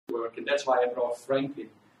work, and that's why I brought Frank in,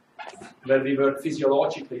 where we work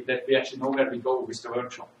physiologically, that we actually know where we go with the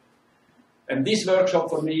workshop. And this workshop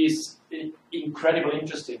for me is incredibly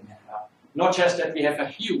interesting. Not just that we have a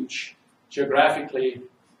huge geographically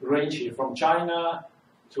range here, from China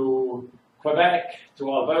to Quebec, to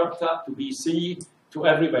Alberta, to BC, to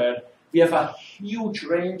everywhere. We have a huge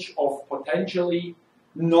range of potentially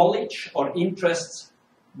knowledge or interests,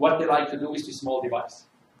 what they like to do with this small device.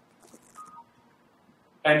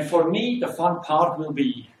 And for me, the fun part will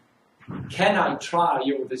be, can I try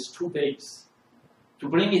over these 2 days to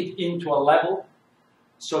bring it into a level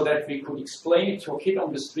so that we could explain it to a kid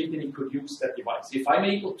on the street and he could use that device. If I'm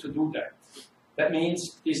able to do that, that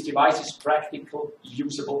means this device is practical,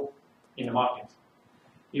 usable in the market.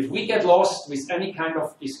 If we get lost with any kind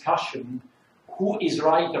of discussion, who is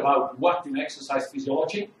right about what in exercise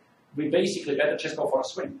physiology, we basically better just go for a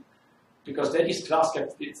swim. Because that is class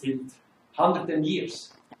kept in hundreds of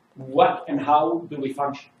years. What and how do we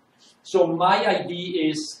function? So my idea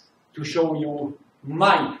is to show you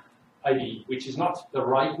my idea, which is not the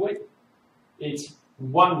right way. It's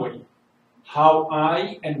one way. How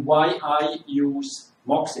I and why I use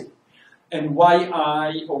Moxy. And why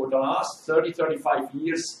I, over the last 30, 35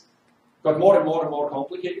 years, got more and more and more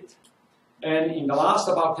complicated. And in the last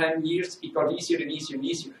about 10 years, it got easier and easier and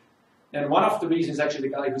easier. And one of the reasons is actually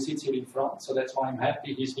the guy who sits here in front, so that's why I'm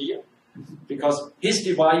happy he's here. Because his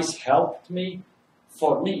device helped me,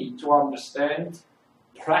 for me, to understand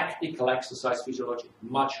practical exercise physiology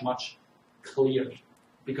much, much clearer.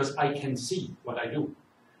 Because I can see what I do.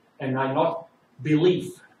 And I not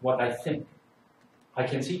believe what I think. I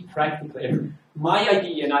can see practically everything. My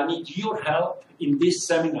idea, and I need your help in this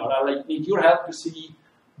seminar, I need your help to see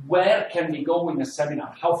where can we go in a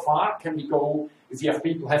seminar? How far can we go if you have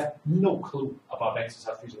people who have no clue about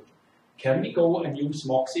exercise physiology? Can we go and use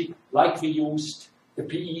Moxy like we used the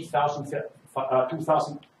PE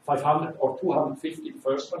 2500 or 250, the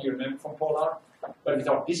first one, you remember from Polar? But we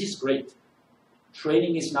thought, this is great.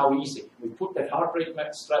 Training is now easy. We put that heart rate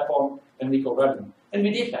strap on and we go running. And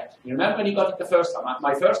we did that. You remember when you got it the first time?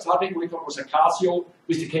 My first heart rate monitor was a Casio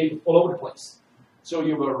with the cable all over the place. So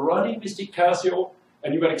you were running with the Casio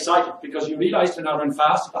and you were excited because you realized when I run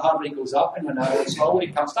fast, the heart rate goes up, and when I run slow,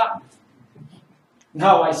 it comes down.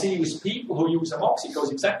 Now I see with people who use a Moxy, it goes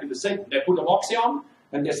exactly the same. They put a Moxy on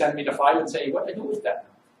and they send me the file and say, what do I do with that?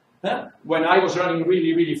 Huh? When I was running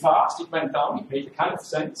really, really fast, it went down. It made a kind of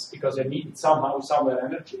sense because I needed somehow, somewhere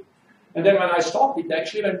energy. And then when I stopped, it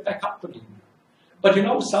actually went back up again. But you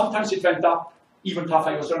know, sometimes it went up even if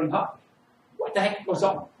I was running hard. What the heck goes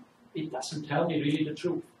on? It doesn't tell me really the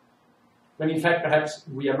truth. When in fact, perhaps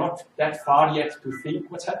we are not that far yet to think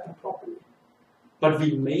what's happening properly. But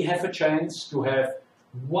we may have a chance to have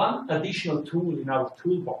one additional tool in our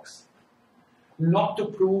toolbox. Not to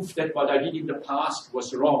prove that what I did in the past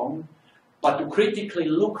was wrong, but to critically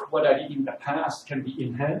look what I did in the past can be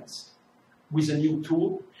enhanced with a new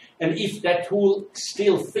tool. And if that tool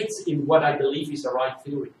still fits in what I believe is the right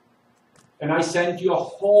theory. And I sent you a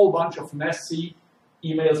whole bunch of messy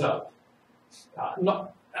emails out.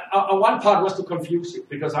 One part was to confuse you,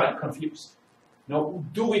 because I'm confused. Now,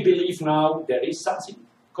 do we believe now there is something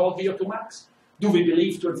called VO2 max? Do we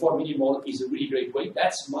believe 2 and 4 millimole is a really great way?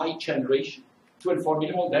 That's my generation. 2 and 4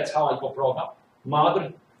 millimole, that's how I got brought up.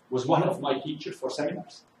 Mother was one of my teachers for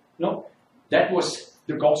seminars. No, that was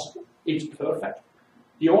the gospel. It's perfect.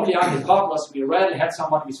 The only other part was we rarely had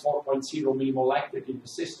somebody with 4.0 millimole lactate in the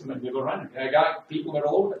system and we were running. People were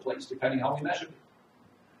all over the place, depending how we measured it.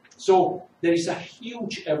 So there is a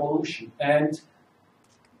huge evolution, and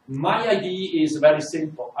my idea is very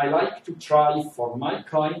simple. I like to try for my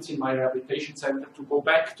clients in my rehabilitation center to go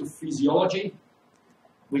back to physiology,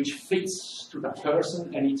 which fits to the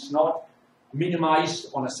person, and it's not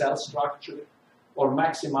minimized on a cell structure or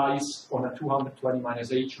maximized on a 220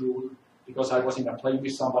 minus H rule, because I was in a plane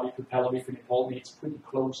with somebody to Tel Aviv and he told me it's pretty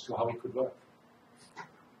close to how it could work.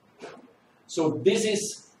 So this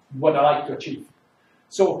is what I like to achieve.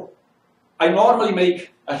 So I normally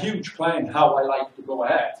make a huge plan how I like to go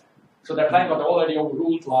ahead. So the plan got already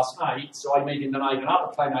overruled last night, so I made in the night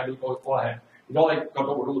another plan I will go ahead. It already got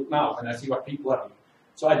overruled now, and I see what people are doing.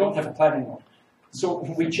 So I don't have a plan anymore. So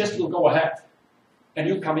we just will go ahead, and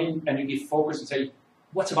you come in and you give focus and say,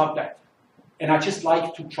 what's about that? And I just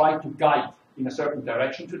like to try to guide in a certain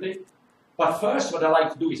direction today. But first, what I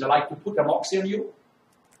like to do is I like to put a Moxy on you,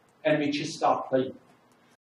 and we just start playing.